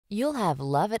You'll have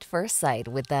love at first sight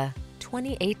with the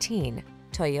 2018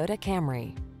 Toyota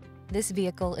Camry. This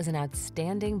vehicle is an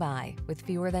outstanding buy with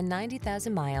fewer than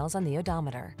 90,000 miles on the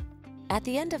odometer. At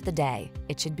the end of the day,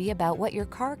 it should be about what your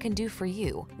car can do for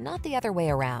you, not the other way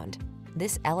around.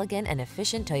 This elegant and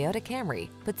efficient Toyota Camry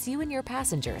puts you and your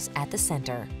passengers at the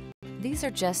center. These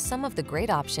are just some of the great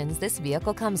options this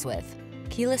vehicle comes with: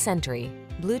 keyless entry,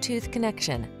 Bluetooth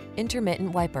connection,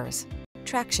 intermittent wipers,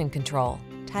 traction control,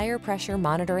 tire pressure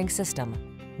monitoring system,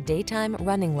 daytime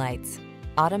running lights,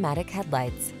 automatic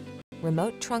headlights,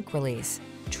 remote trunk release,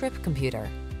 trip computer,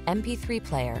 MP3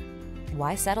 player.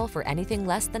 Why settle for anything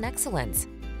less than excellence?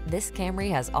 This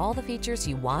Camry has all the features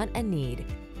you want and need.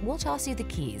 We'll toss you the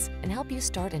keys and help you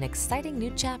start an exciting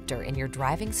new chapter in your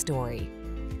driving story.